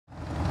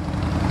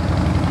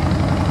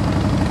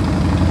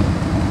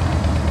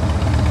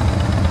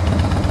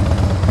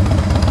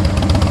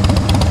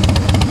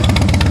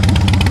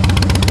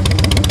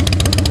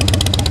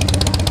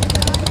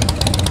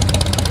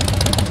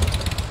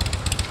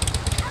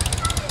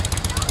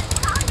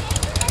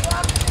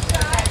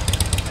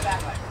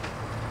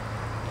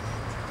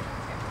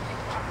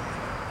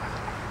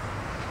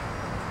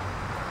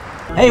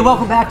Hey,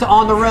 welcome back to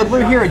On the Road.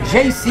 We're here at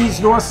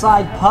JC's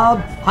Northside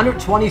Pub,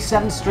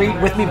 127th Street.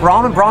 With me,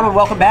 Bronwyn. Bronwyn,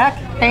 welcome back.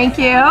 Thank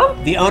you.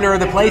 The owner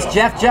of the place,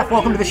 Jeff. Jeff,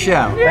 welcome to the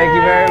show. Thank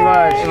you very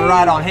much.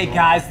 Right on. Hey,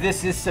 guys,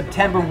 this is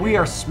September. We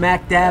are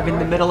smack dab in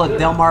the middle of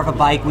Delmarva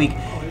Bike Week.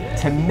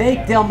 To make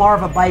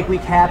Delmarva Bike Week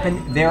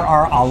happen, there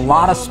are a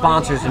lot of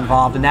sponsors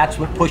involved, and that's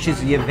what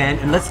pushes the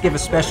event. And let's give a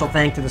special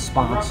thank you to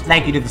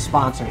the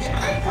sponsors.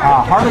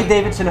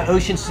 Harley-Davidson of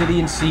Ocean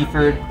City and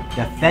Seaford,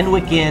 the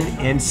Fenwick Inn,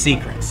 and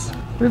Secrets.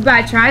 We've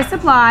got Tri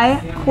Supply,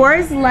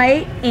 Coors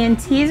Light, and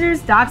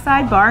Teasers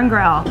Dockside Bar and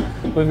Grill.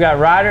 We've got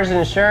Riders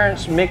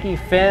Insurance, Micky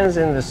Fins,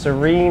 and the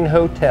Serene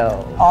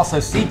Hotel. Also,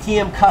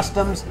 CTM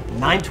Customs,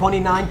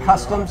 929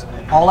 Customs,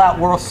 All Out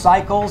World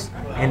Cycles,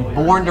 and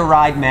Born to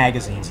Ride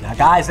magazines. Now,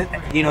 guys,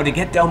 you know, to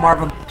get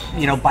Delmarva,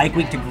 Bike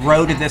Week to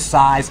grow to this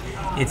size,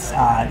 it's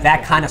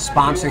that kind of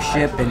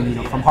sponsorship,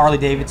 and from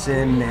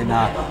Harley-Davidson, and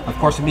of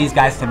course from these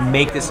guys to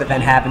make this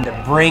event happen, to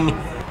bring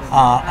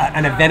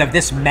an event of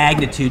this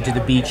magnitude to the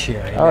beach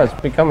here. Oh, it's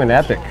becoming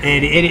epic.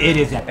 It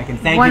is epic, and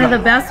thank you. One of the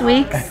best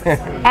weeks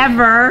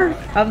ever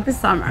of the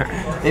summer.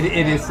 It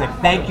is sick.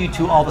 Thank you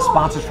to all the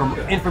sponsors. For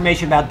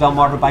information about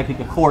Delmarva Bike Week,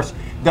 of course,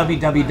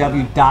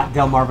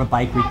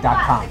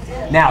 www.delmarvabikeweek.com.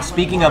 Now,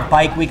 speaking of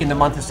Bike Week in the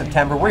month of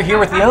September, we're here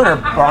with the owner,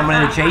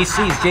 Bronwyn, of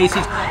JC's.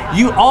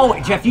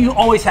 Jeff, you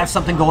always have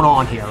something going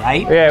on here,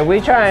 right? Yeah,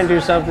 we try and do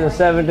something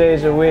 7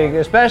 days a week,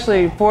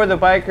 especially for the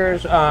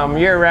bikers.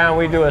 Year-round,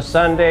 we do a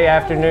Sunday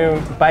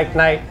afternoon bike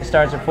night. It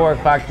starts at 4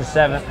 o'clock to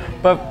 7.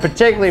 But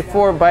particularly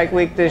for Bike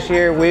Week this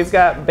year, we've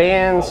got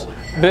bands,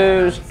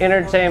 booze,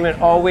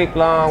 entertainment all week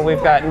long.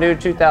 We've got new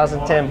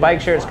 2010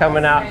 bike shirts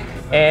coming out.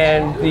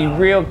 And the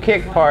real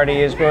kick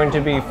party is going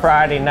to be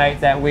Friday night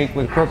that week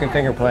with Crooked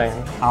Finger playing.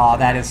 Oh,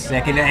 that is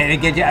sick. And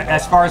again,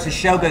 as far as the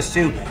show goes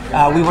too,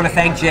 we want to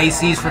thank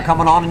JC's for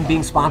coming on and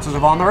being sponsors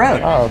of On the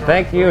Road. Oh,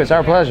 thank you. It's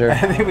our pleasure.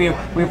 we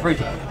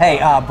appreciate it. Hey,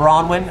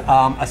 Bronwyn,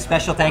 a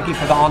special thank you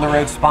for the On the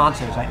Road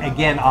sponsors.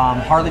 Again,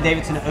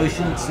 Harley-Davidson,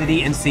 Ocean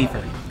City, and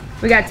Seaford.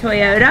 We got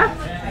Toyota.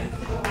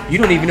 You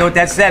don't even know what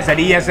that says, that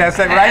ESS,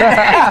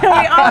 right?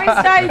 We always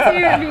try to,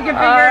 if you can figure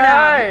it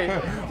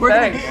out.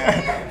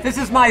 This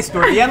is my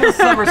story, the Endless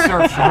Summer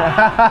Surf Shop.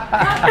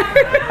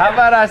 How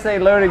about I say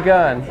Loaded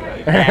Gun?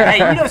 Hey,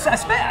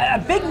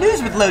 big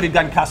news with Loaded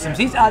Gun Customs.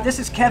 This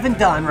is Kevin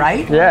Dunn,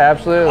 right? Yeah,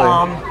 absolutely.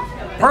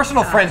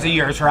 Personal friends of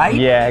yours, right?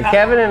 Yeah,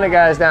 Kevin and the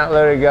guys down at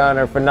Loaded Gun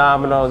are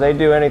phenomenal. They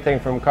do anything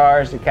from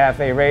cars to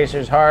cafe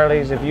racers,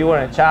 Harleys. If you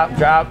want to chop,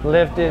 drop,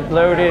 lifted,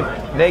 loaded,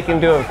 they can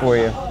do it for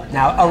you.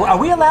 Now, are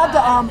we allowed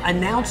to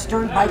announce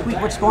during Bike Week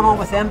what's going on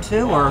with them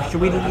too, or should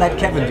we let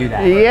Kevin do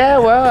that? Yeah,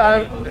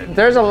 well,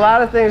 there's a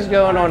lot of things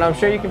going on. I'm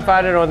sure you can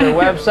find it on their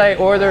website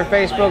or their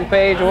Facebook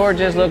page, or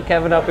just look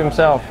Kevin up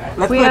himself.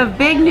 We have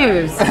big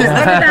news. Let's put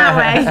it that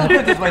way. Let's put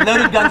it this way,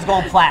 Loaded Gun's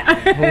going platinum.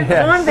 Yes.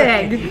 Going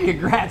big.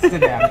 Congrats to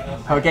them.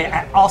 Okay,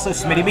 also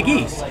Smitty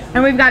McGee's.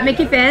 And we've got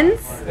Micky Fins.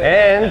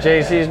 And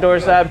JC's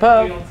Northside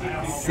Pub.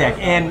 Sick.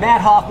 And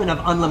Matt Hoffman of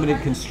Unlimited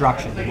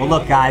Construction. Well,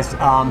 look, guys,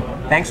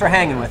 thanks for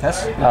hanging with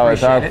us. Oh,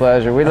 it's our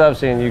pleasure. We love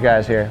seeing you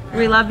guys here.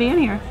 We love being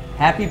here.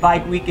 Happy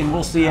Bike Week, and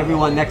we'll see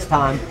everyone next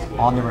time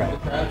on the road.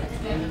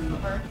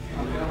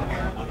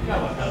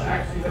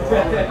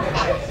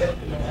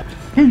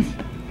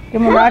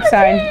 Give him a rock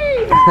sign.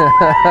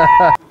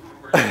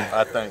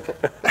 I think.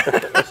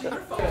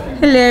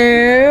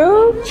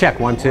 Hello. Check,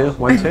 1, 2,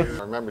 1, 2. I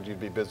remembered you'd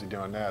be busy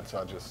doing that, so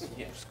I just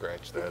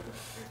scratched that.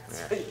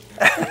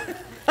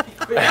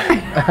 Yeah.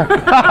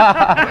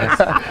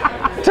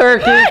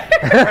 Turkey.